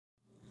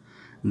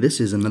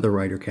This is another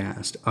Rider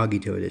Cast,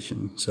 Agito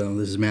edition. So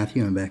this is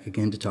Matthew. I'm back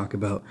again to talk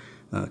about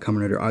Kamen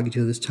Rider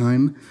Agito this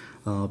time.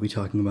 I'll be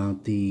talking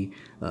about the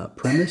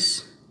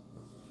premise,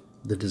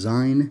 the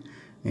design,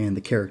 and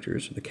the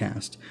characters, the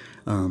cast.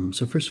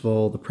 So first of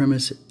all, the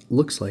premise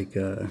looks like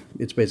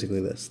it's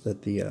basically this,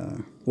 that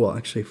the, well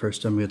actually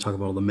first I'm going to talk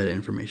about all the meta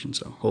information,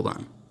 so hold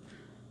on.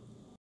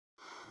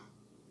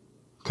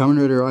 Kamen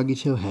Rider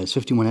Agito has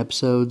 51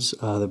 episodes.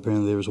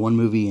 Apparently there was one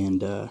movie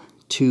and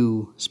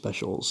 2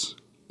 specials.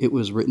 It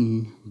was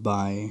written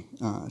by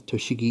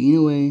Toshiki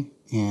Inoue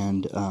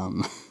and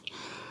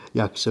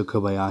Yakuso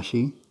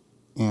Kobayashi,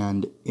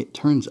 and it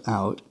turns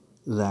out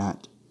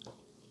that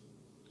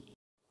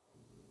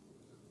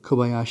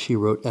Kobayashi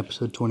wrote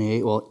episode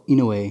 28, while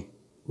Inoue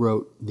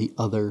wrote the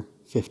other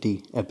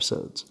 50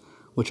 episodes,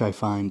 which I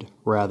find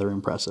rather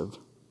impressive.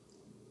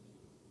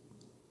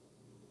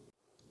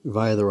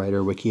 Via the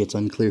writer wiki, it's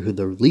unclear who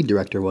the lead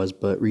director was,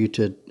 but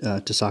Ryuta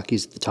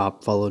Tasaki's at the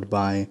top, followed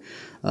by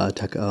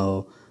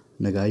Takao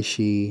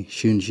Nagaishi,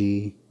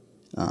 Shunji,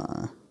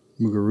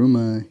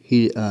 Muguruma,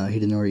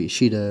 Hidenori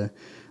Ishida,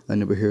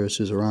 Nobuhiro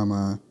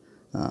Suzurama,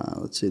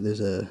 let's see, there's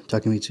a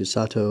Takemitsu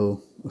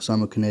Sato,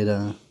 Osamu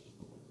Kaneda,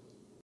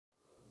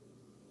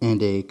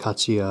 and a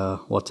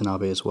Katsuya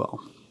Watanabe as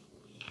well.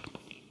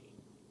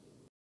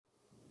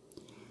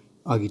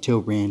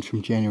 Agito ran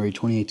from January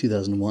 28,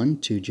 2001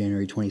 to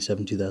January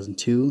 27,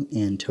 2002,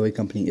 and Toei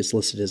Company is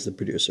listed as the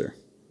producer.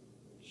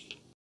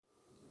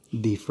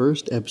 The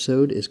first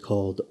episode is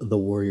called The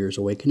Warrior's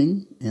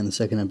Awakening, and the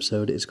second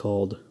episode is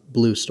called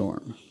Blue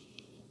Storm.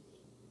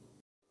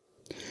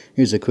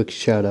 Here's a quick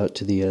shout out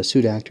to the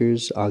suit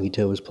actors.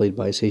 Agito was played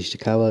by Seiji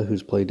Takawa,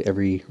 who's played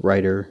every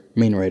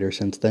main writer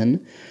since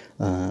then.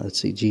 Let's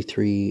see,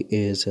 G3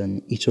 is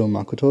an Ito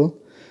Makoto.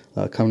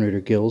 Kamen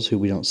Rider Gills, who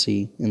we don't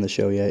see in the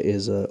show yet,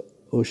 is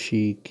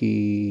Oshikawa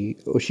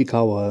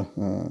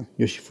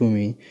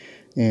Yoshifumi,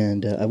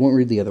 and I won't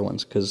read the other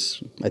ones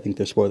because I think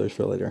they're spoilers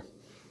for later.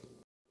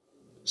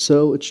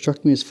 So it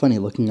struck me as funny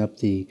looking up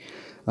the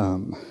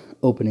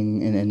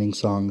opening and ending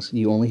songs.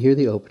 You only hear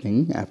the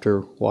opening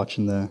after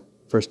watching the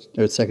first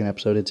or second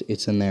episode.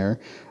 It's in there.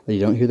 You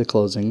don't hear the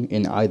closing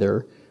in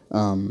either,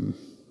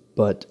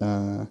 but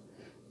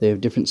they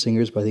have different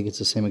singers, but I think it's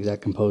the same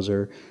exact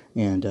composer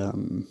and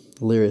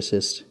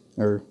lyricist,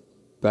 or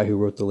guy who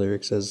wrote the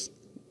lyrics as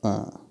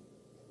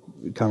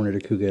Kamen Rider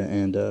Kuuga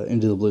and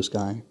Into the Blue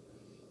Sky.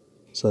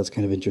 So that's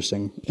kind of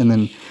interesting. And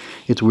then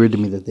it's weird to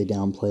me that they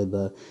downplayed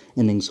the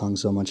ending song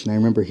so much. And I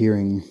remember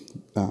hearing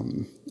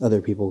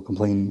other people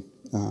complain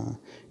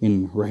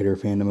in writer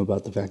fandom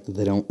about the fact that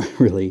they don't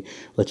really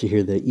let you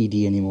hear the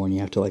ED anymore, and you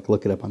have to like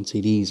look it up on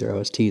CDs or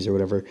OSTs or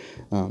whatever.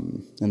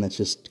 And that's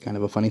just kind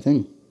of a funny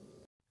thing.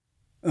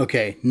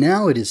 Okay,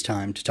 now it is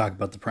time to talk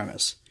about the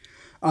premise.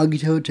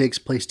 Agito takes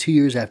place 2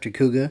 years after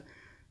Kuuga.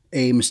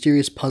 A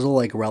mysterious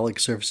puzzle-like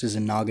relic surfaces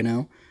in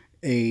Nagano.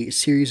 A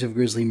series of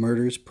grisly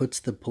murders puts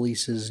the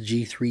police's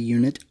G3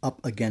 unit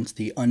up against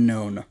the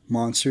unknown,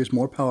 monsters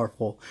more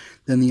powerful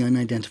than the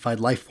unidentified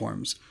life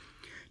forms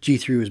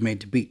G3 was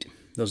made to beat.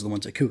 Those are the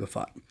ones that Kuuga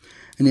fought.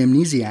 An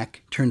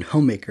amnesiac turned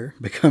homemaker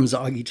becomes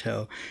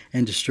Agito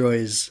and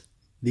destroys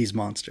these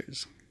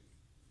monsters.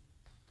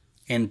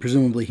 And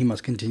presumably he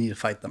must continue to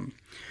fight them.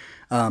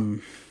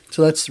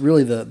 So that's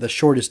really the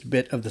shortest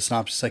bit of the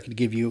synopsis I could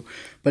give you,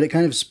 but it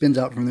kind of spins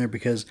out from there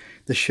because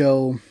the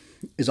show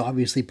is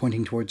obviously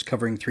pointing towards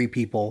covering 3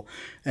 people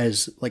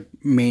as like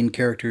main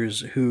characters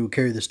who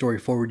carry the story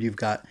forward. You've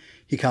got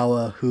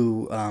Hikawa,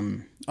 who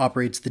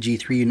operates the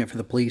G3 unit for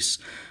the police,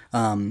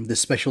 the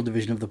special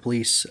division of the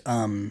police,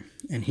 and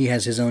he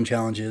has his own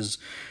challenges,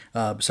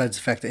 besides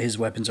the fact that his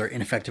weapons are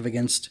ineffective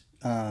against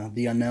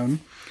the unknown.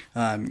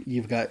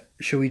 You've got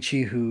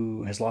Shoichi,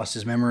 who has lost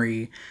his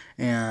memory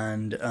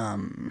and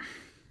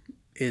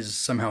is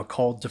somehow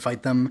called to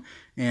fight them,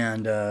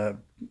 and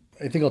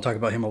I think I'll talk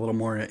about him a little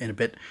more in a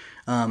bit.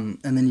 And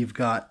then you've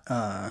got,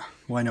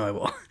 well, I know I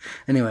will.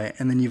 Anyway,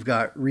 and then you've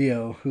got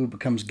Rio, who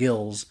becomes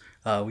Gills,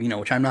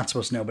 which I'm not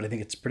supposed to know, but I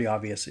think it's pretty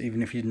obvious,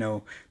 even if you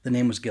know the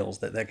name was Gills,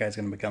 that guy's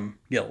going to become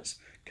Gills,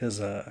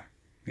 because,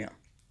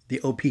 the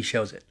OP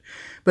shows it.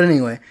 But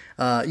anyway,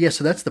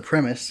 so that's the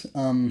premise.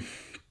 I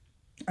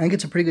think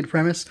it's a pretty good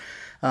premise.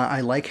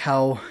 I like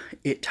how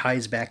it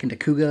ties back into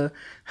Kuuga,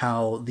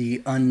 how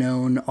the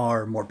unknown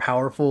are more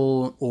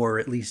powerful, or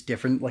at least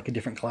different, like a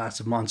different class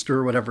of monster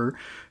or whatever,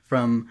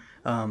 from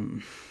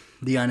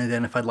the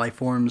unidentified life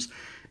forms,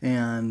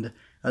 and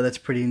that's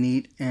pretty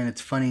neat. And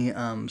it's funny,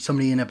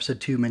 somebody in episode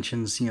 2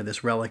 mentions,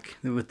 this relic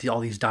with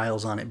all these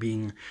dials on it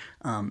being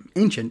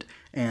ancient,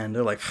 and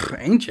they're like,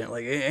 ancient?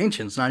 Like,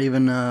 ancient's not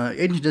even,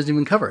 ancient doesn't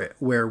even cover it,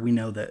 where we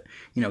know that,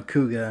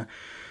 Kuuga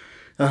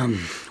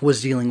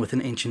was dealing with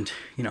an ancient,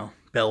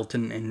 belt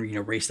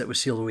and race that was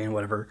sealed away and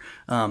whatever.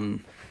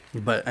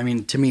 But I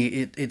mean, to me,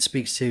 it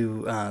speaks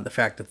to the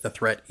fact that the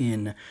threat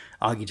in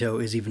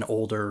Agito is even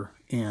older,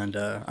 and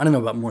I don't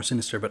know about more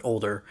sinister, but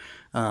older,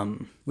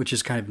 which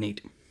is kind of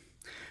neat.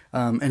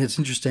 And it's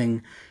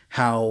interesting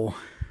how,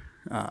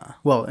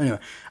 well, anyway,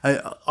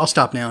 I'll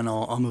stop now and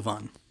I'll move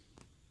on.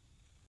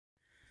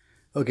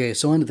 Okay,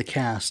 so onto the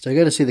cast. I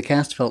gotta say, the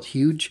cast felt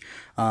huge.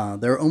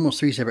 There are almost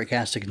three separate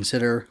casts to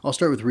consider. I'll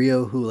start with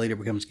Ryo, who later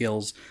becomes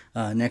Gills.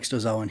 Next,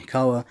 Ozawa and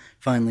Hikawa.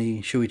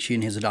 Finally, Shuichi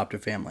and his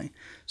adoptive family.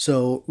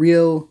 So,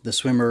 Ryo, the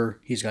swimmer,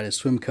 he's got his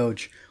swim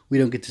coach. We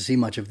don't get to see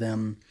much of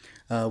them.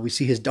 We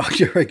see his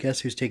doctor, I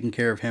guess, who's taking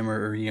care of him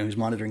or who's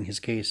monitoring his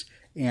case.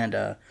 And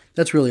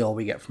that's really all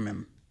we get from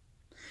him.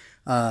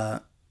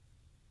 I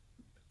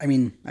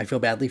mean, I feel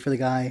badly for the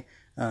guy.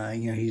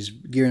 He's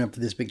gearing up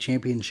for this big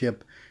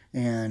championship,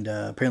 and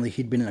apparently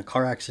he'd been in a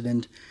car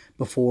accident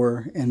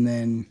before, and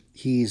then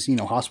he's,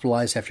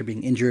 hospitalized after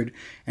being injured.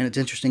 And it's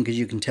interesting because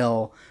you can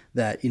tell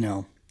that,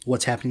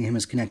 what's happening to him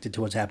is connected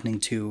to what's happening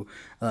to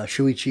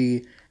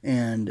Shuichi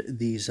and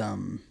these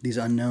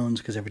unknowns,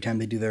 because every time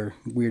they do their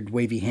weird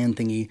wavy hand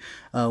thingy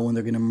when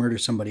they're going to murder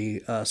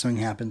somebody, something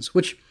happens,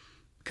 which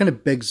kind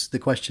of begs the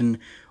question,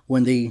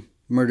 when they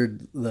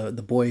murdered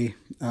the boy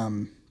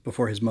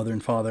before his mother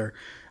and father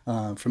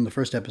from the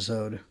first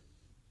episode.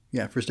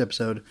 Yeah, first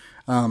episode.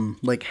 Had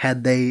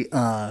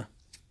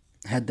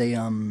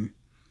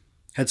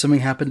something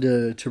happened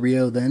to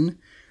Ryo then?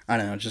 I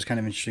don't know. It's just kind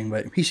of interesting.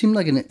 But he seemed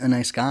like a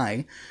nice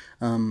guy.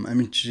 I'm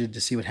interested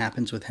to see what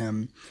happens with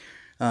him.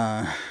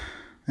 And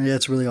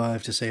that's really all I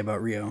have to say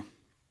about Ryo.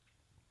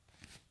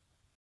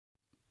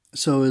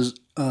 So as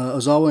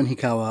Ozawa and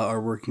Hikawa are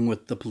working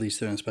with the police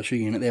there in a special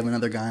unit, they have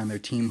another guy on their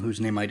team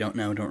whose name I don't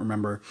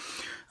remember.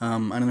 I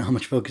don't know how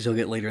much focus he'll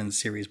get later in the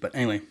series, but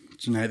anyway,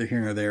 it's neither here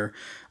nor there.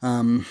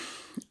 And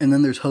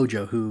then there's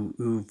Hojo,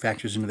 who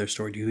factors into their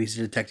story too. He's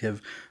a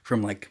detective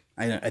from, I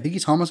think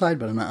he's homicide,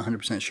 but I'm not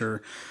 100%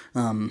 sure.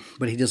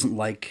 But he doesn't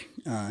like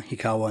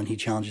Hikawa, and he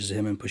challenges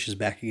him and pushes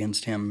back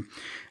against him.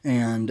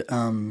 And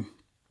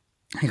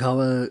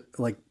Hikawa,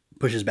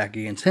 pushes back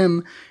against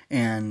him,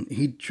 and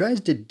he tries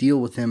to deal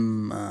with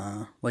him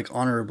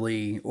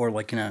honorably or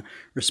in a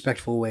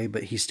respectful way,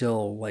 but he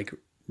still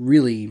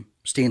really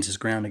stands his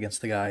ground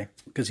against the guy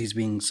because he's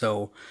being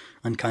so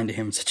unkind to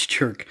him, such a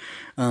jerk.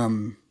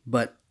 Yeah,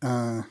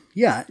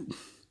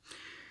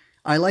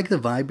 I like the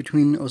vibe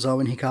between Ozawa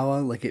and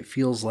Hikawa. It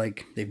feels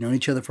like they've known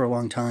each other for a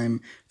long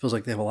time. It feels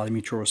like they have a lot of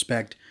mutual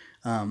respect.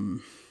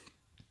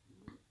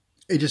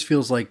 It just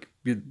feels like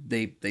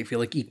they feel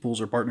like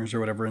equals or partners or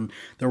whatever, and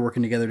they're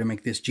working together to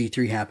make this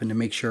G3 happen, to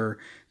make sure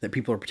that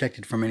people are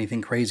protected from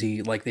anything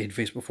crazy like they had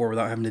faced before,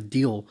 without having to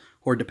deal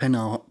or depend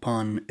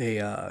upon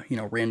a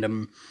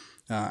random.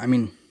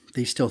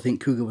 They still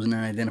think Kuuga was an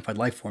unidentified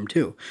life form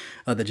too,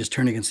 that just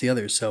turned against the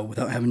others. So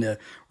without having to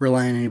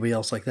rely on anybody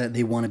else like that,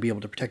 they want to be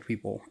able to protect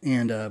people.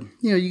 And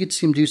you get to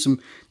see him do some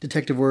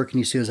detective work, and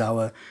you see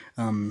Ozawa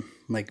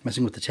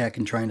messing with the tech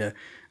and trying to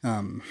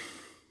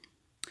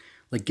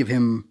give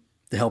him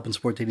the help and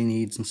support that he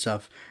needs and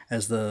stuff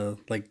as the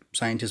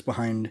scientist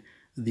behind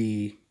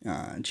the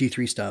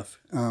G3 stuff.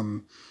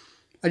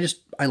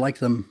 I like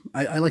them.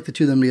 I like the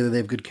two of them together. They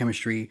have good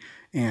chemistry,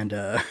 and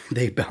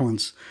they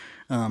balance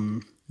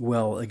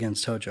well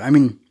against Hojo.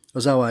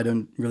 Ozawa, I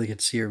don't really get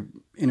to see her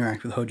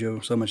interact with Hojo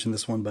so much in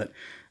this one, but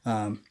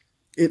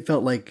it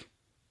felt like,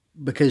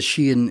 because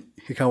she and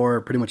Hikawa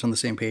are pretty much on the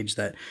same page,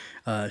 that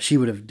she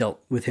would have dealt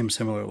with him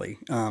similarly.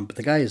 But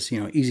the guy is,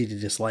 easy to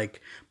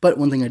dislike. But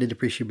one thing I did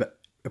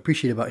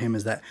appreciate about him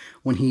is that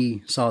when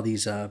he saw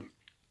these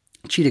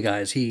cheetah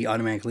guys, he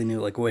automatically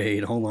knew,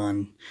 wait, hold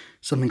on,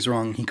 something's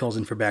wrong. He calls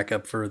in for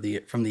backup from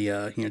the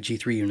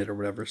G3 unit or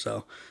whatever.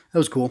 So that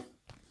was cool.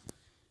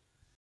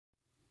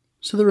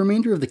 So the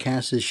remainder of the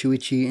cast is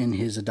Shuichi and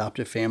his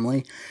adoptive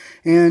family,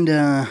 and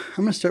I'm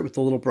going to start with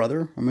the little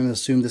brother. I'm going to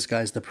assume this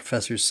guy's the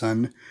professor's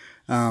son.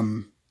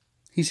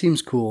 He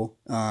seems cool.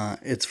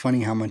 It's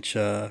funny how much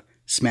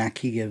smack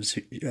he gives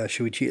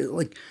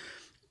Shuichi.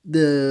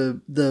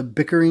 The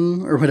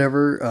bickering or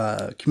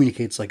whatever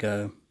communicates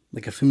a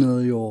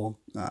familial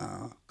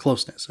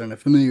closeness and a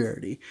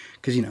familiarity,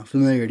 because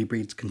familiarity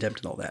breeds contempt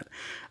and all that.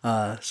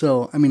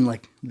 So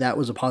that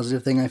was a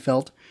positive thing I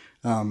felt.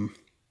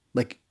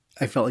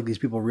 I felt like these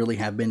people really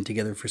have been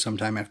together for some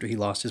time after he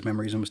lost his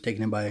memories and was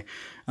taken in by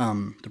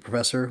the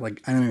professor. I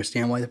don't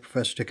understand why the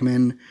professor took him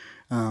in.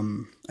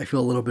 I feel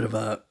a little bit of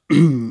a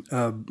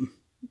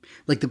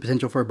the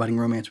potential for a budding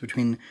romance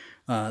between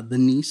the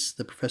niece,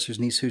 the professor's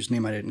niece, whose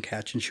name I didn't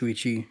catch, and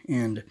Shuichi.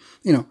 And,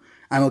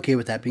 I'm okay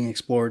with that being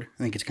explored.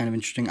 I think it's kind of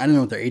interesting. I don't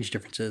know what their age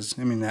difference is.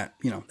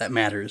 That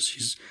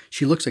matters.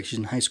 She looks like she's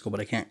in high school, but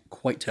I can't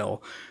quite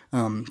tell,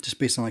 just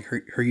based on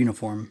her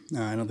uniform.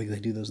 I don't think they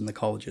do those in the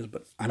colleges,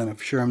 but I don't know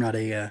for sure. I'm not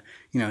a,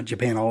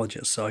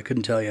 Japanologist, so I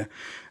couldn't tell you.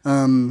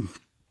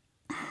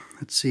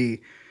 Let's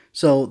see.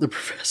 So the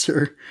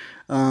professor,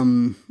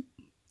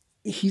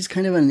 he's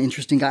kind of an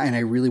interesting guy, and I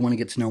really want to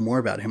get to know more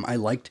about him. I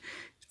liked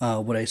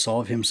what I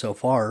saw of him so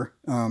far.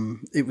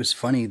 It was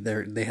funny.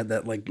 They had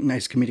that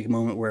nice comedic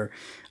moment where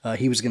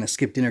he was going to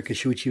skip dinner because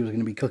Shuichi was going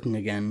to be cooking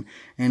again,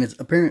 and it's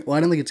apparent. Well, I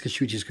don't think it's because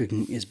Shuichi's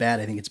cooking is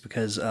bad. I think it's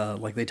because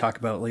they talk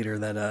about later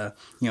that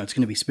it's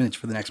going to be spinach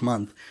for the next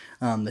month.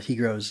 That he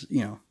grows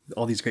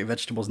all these great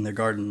vegetables in their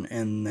garden,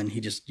 and then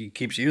he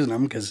keeps using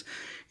them because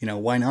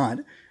why not?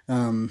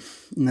 And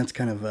that's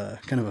kind of a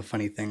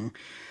funny thing.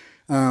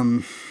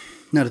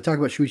 Now, to talk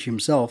about Shuichi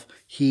himself,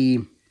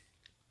 he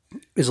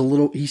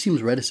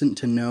seems reticent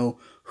to know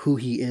who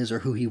he is or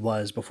who he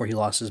was before he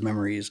lost his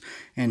memories,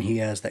 and he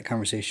has that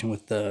conversation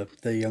with the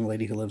young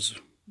lady who lives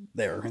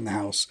there in the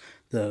house,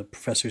 the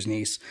professor's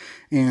niece,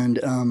 and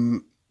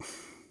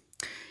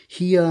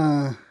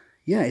yeah,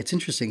 it's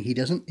interesting. He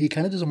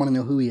kind of doesn't want to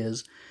know who he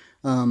is.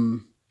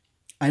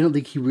 I don't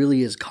think he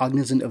really is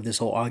cognizant of this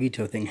whole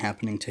Agito thing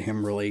happening to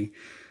him, really.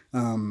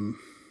 And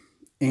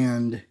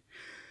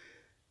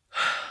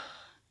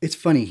it's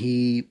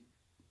funny.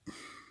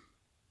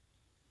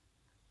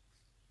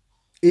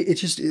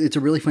 It's a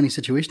really funny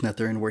situation that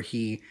they're in, where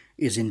he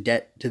is in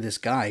debt to this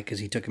guy because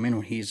he took him in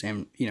when he's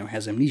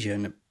has amnesia,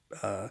 and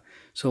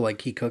so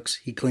like he cooks,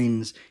 he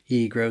cleans,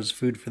 he grows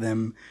food for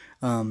them,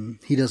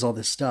 he does all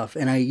this stuff,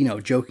 and I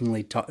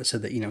jokingly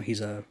said that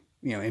he's a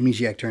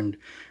amnesiac turned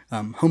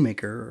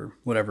homemaker or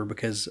whatever,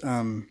 because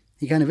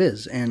he kind of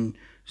is, and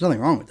there's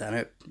nothing wrong with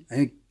that.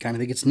 I kind of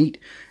think it's neat,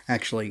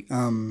 actually,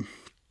 and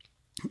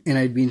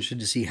I'd be interested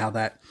to see how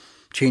that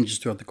changes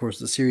throughout the course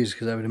of the series,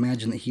 because I would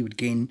imagine that he would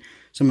gain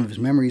some of his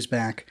memories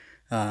back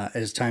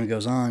as time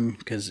goes on,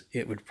 because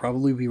it would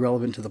probably be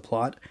relevant to the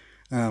plot.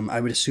 I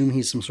would assume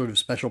he's some sort of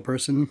special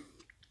person.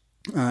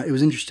 It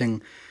was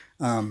interesting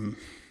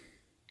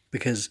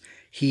because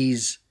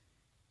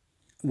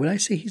would I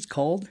say he's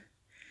called?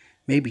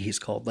 Maybe he's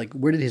called. Like,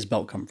 where did his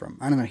belt come from?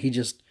 I don't know. He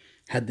just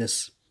had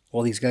this,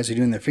 while these guys are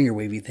doing their finger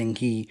wavy thing,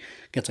 he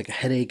gets like a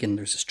headache, and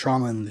there's this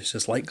trauma, and there's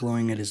this light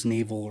glowing at his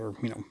navel, or,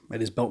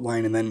 at his belt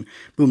line, and then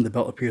boom, the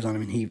belt appears on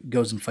him, and he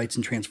goes and fights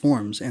and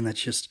transforms, and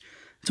it's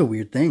a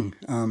weird thing.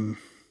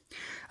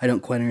 I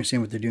don't quite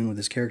understand what they're doing with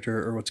this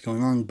character or what's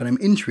going on, but I'm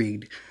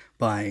intrigued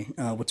by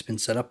what's been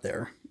set up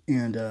there.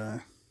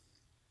 And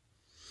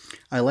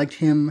I liked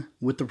him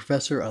with the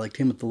professor. I liked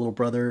him with the little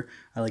brother.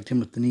 I liked him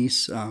with the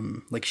niece.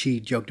 Like,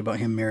 she joked about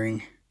him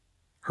marrying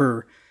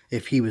her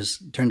if he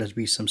turned out to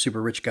be some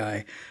super rich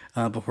guy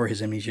before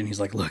his amnesia. And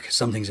he's like, look,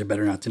 some things are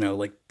better not to know.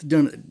 Like, I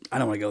don't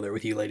want to go there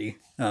with you, lady,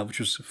 which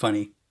was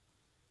funny.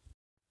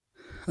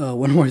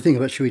 One more thing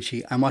about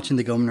Shuichi. I'm watching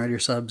the Kamen Rider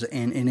subs,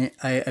 and in it,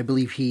 I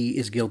believe he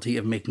is guilty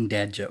of making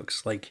dad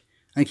jokes. Like,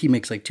 I think he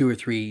makes like 2 or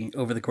 3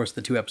 over the course of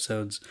the 2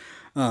 episodes,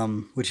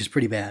 which is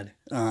pretty bad.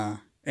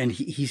 And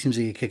he seems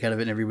to get a kick out of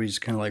it, and everybody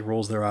just kind of like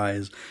rolls their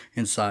eyes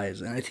and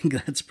sighs. And I think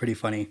that's pretty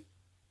funny.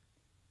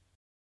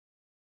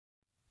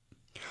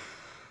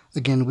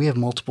 Again, we have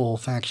multiple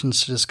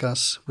factions to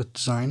discuss with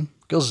design.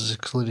 Gills is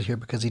excluded here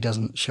because he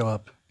doesn't show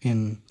up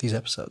in these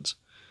episodes.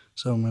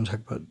 So I'm going to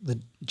talk about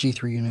the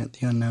G3 unit,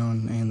 the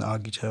Unknown, and the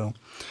Agito.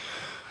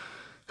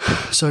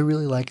 So I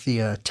really like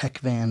the tech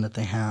van that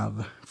they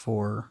have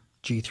for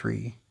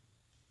G3.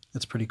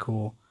 It's pretty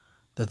cool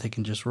that they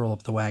can just roll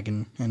up the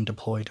wagon and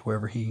deploy to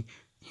wherever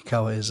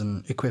Hikawa is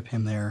and equip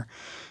him there.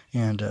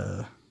 And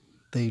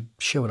they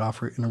show it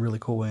off in a really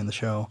cool way in the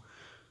show.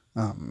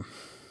 And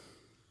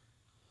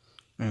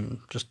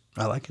just,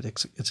 I like it.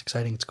 It's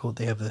exciting. It's cool.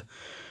 They have the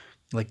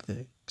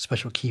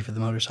special key for the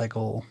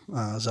motorcycle.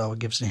 Zawa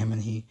gives to him,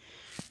 and he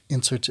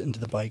inserts it into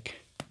the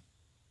bike,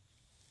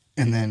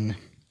 and then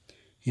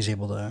he's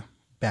able to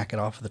back it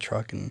off of the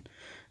truck, and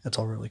that's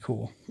all really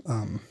cool.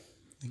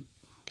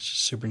 It's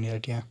just a super neat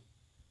idea.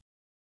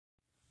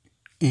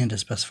 And to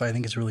specify, I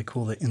think it's really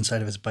cool that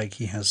inside of his bike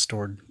he has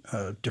stored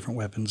different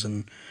weapons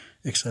and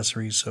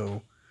accessories.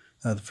 So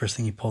the first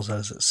thing he pulls out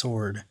is that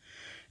sword,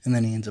 and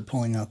then he ends up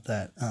pulling out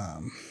that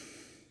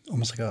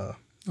almost like a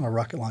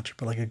rocket launcher,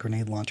 but like a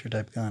grenade launcher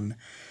type gun,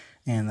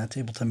 and that's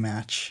able to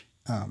match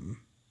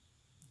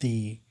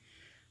the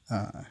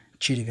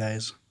Cheetah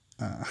Guy's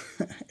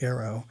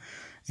arrow.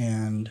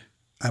 And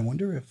I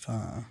wonder if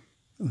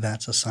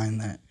that's a sign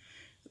that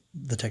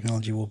the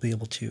technology will be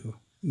able to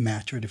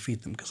match or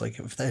defeat them, because like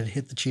if that had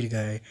hit the Cheetah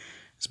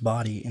Guy's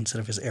body instead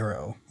of his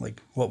arrow,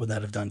 like what would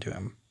that have done to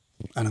him?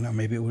 I don't know.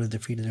 Maybe it would have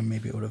defeated him.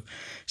 Maybe it would have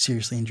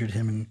seriously injured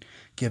him and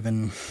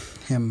given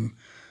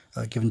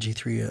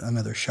G3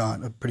 another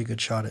shot, a pretty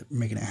good shot at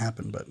making it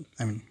happen. But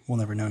I mean, we'll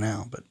never know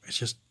now. But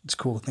it's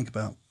cool to think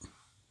about.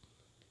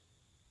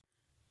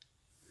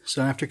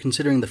 So after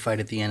considering the fight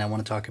at the end, I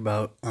want to talk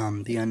about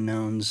the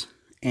Unknowns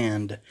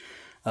and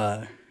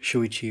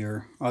Shuichi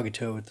or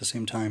Agito at the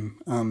same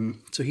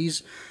time. So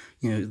he's,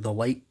 the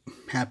light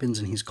happens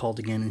and he's called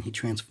again, and he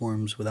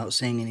transforms without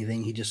saying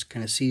anything. He just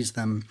kind of sees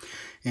them,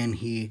 and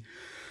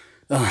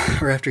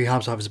or after he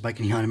hops off his bike,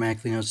 and he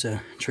automatically knows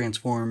to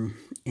transform,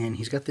 and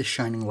he's got this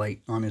shining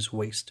light on his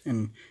waist,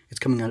 and it's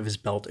coming out of his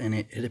belt, and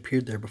it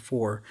appeared there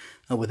before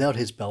without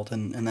his belt,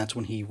 and that's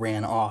when he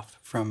ran off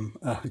from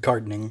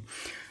gardening.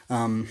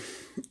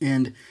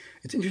 And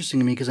it's interesting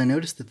to me because I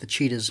noticed that the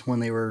cheetahs, when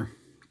they were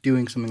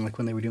doing something, like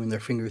when they were doing their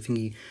finger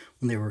thingy,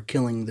 when they were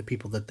killing the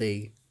people that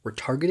they were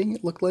targeting,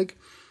 it looked like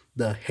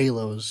the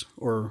halos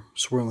or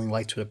swirling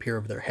lights would appear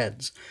over their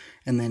heads.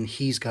 And then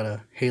he's got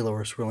a halo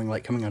or swirling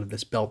light coming out of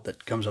this belt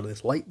that comes out of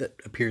this light that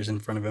appears in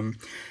front of him.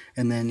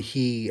 And then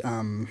he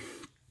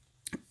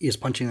is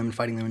punching them and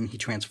fighting them, and he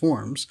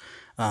transforms.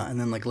 And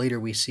then like later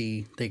we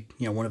see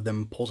one of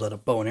them pulls out a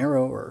bow and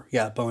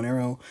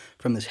arrow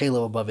from this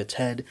halo above its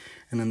head,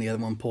 and then the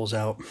other one pulls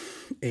out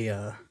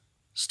a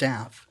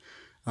staff,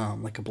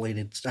 like a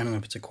bladed, I don't know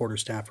if it's a quarter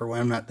staff or what,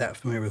 I'm not that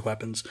familiar with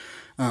weapons.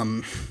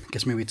 I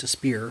guess maybe it's a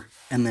spear,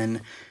 and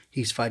then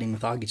he's fighting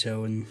with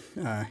Agito,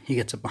 and he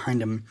gets up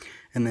behind him,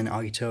 and then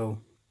Agito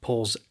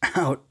pulls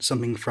out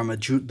something from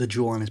the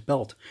jewel on his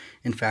belt,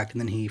 in fact, and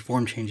then he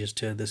form changes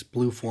to this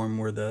blue form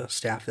where the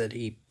staff that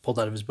he pulled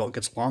out of his belt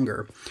gets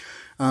longer.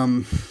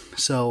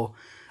 So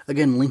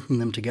again, linking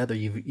them together,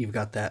 you've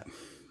got that.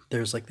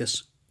 There's like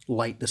this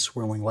light, this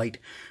swirling light,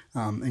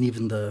 and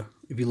even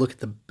if you look at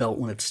the belt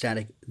when it's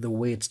static, the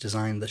way it's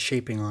designed, the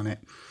shaping on it,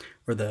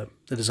 or the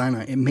design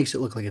on it, it makes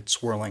it look like it's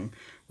swirling,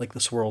 like the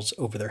swirls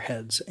over their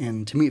heads.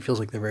 And to me, it feels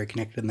like they're very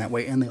connected in that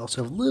way. And they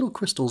also have little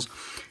crystals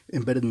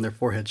embedded in their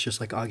foreheads, just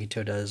like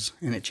Agito does,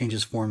 and it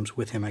changes forms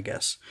with him, I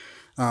guess.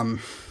 I'm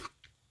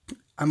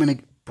going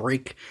to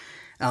break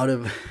out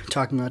of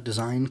talking about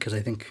design because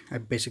I think I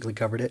basically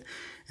covered it,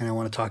 and I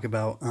want to talk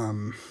about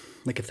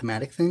like a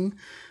thematic thing,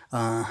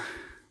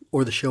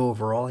 or the show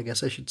overall, I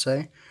guess I should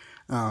say.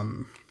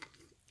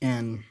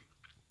 And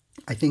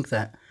I think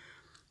that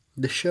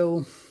the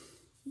show,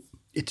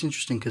 it's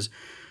interesting because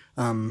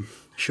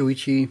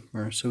Soichi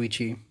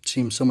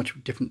seems so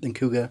much different than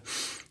Kuuga,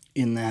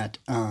 in that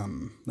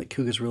like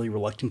Kuga's really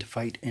reluctant to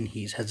fight, and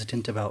he's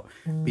hesitant about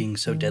being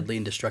so deadly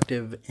and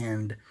destructive,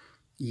 and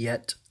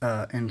yet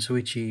and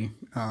Soichi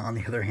on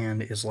the other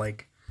hand is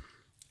like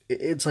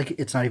it's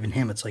not even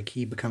him. It's like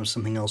he becomes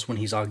something else when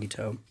he's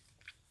Agito,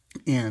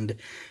 and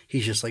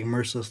he's just like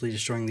mercilessly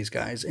destroying these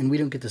guys, and we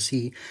don't get to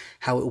see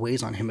how it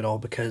weighs on him at all,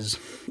 because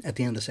at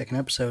the end of the second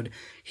episode,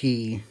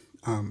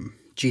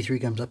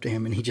 G3 comes up to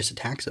him and he just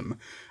attacks him.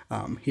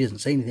 He doesn't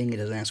say anything, he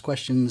doesn't ask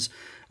questions,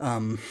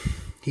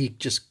 he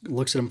just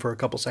looks at him for a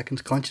couple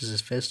seconds, clenches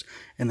his fist,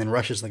 and then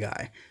rushes the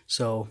guy.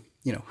 So,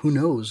 who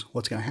knows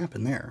what's going to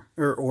happen there,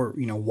 or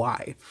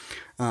why.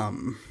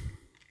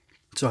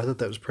 So I thought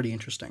that was pretty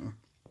interesting.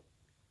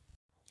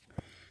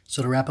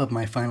 So to wrap up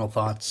my final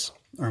thoughts,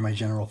 or my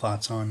general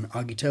thoughts on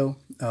Agito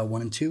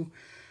 1 and 2,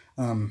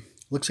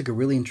 looks like a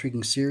really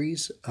intriguing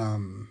series.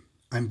 I'm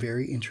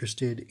very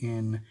interested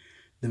in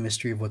the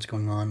mystery of what's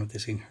going on with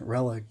this ancient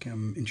relic.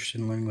 I'm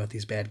interested in learning about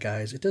these bad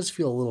guys. It does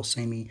feel a little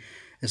samey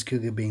as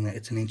Kuuga, being that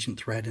it's an ancient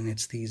threat and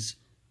it's these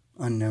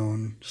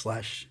unknown /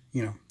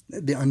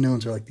 the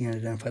unknowns are like the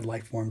unidentified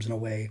life forms in a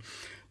way,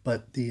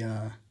 but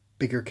the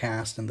bigger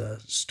cast and the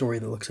story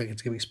that looks like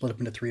it's going to be split up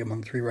into 3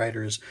 among 3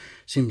 writers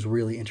seems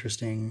really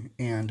interesting,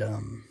 and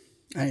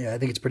I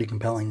think it's pretty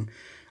compelling.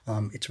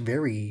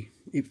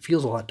 It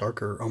feels a lot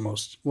darker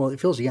almost. Well, it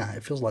feels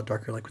a lot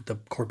darker, like with the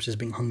corpses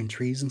being hung in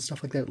trees and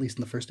stuff like that, at least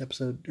in the first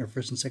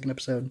and second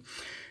episode.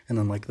 And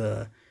then like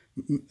I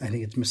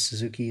think it's Miss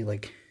Suzuki,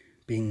 like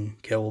being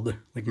killed,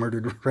 like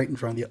murdered right in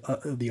front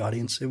of the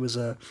audience. It was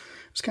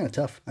kind of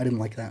tough. I didn't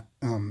like that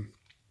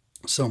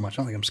so much. I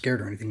don't think I'm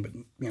scared or anything, but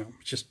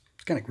it's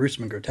kind of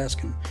gruesome and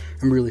grotesque, and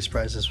I'm really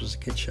surprised this was a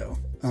kid's show.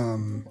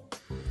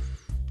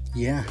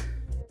 Yeah.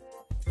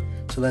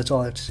 So that's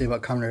all I have to say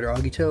about Kamen Rider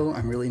Agito.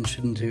 I'm really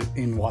interested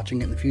in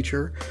watching it in the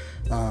future.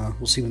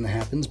 We'll see when that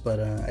happens,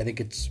 but I think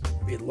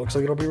it looks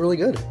like it'll be really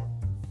good.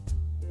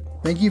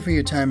 Thank you for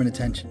your time and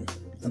attention.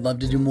 I'd love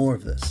to do more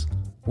of this.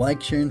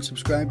 Like, share, and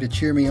subscribe to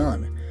cheer me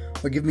on,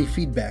 or give me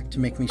feedback to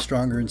make me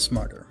stronger and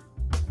smarter.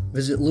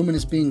 Visit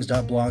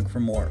luminousbeings.blog for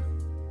more.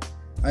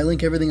 I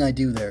link everything I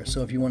do there,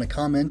 so if you want to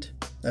comment,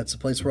 that's the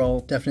place where I'll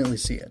definitely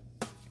see it.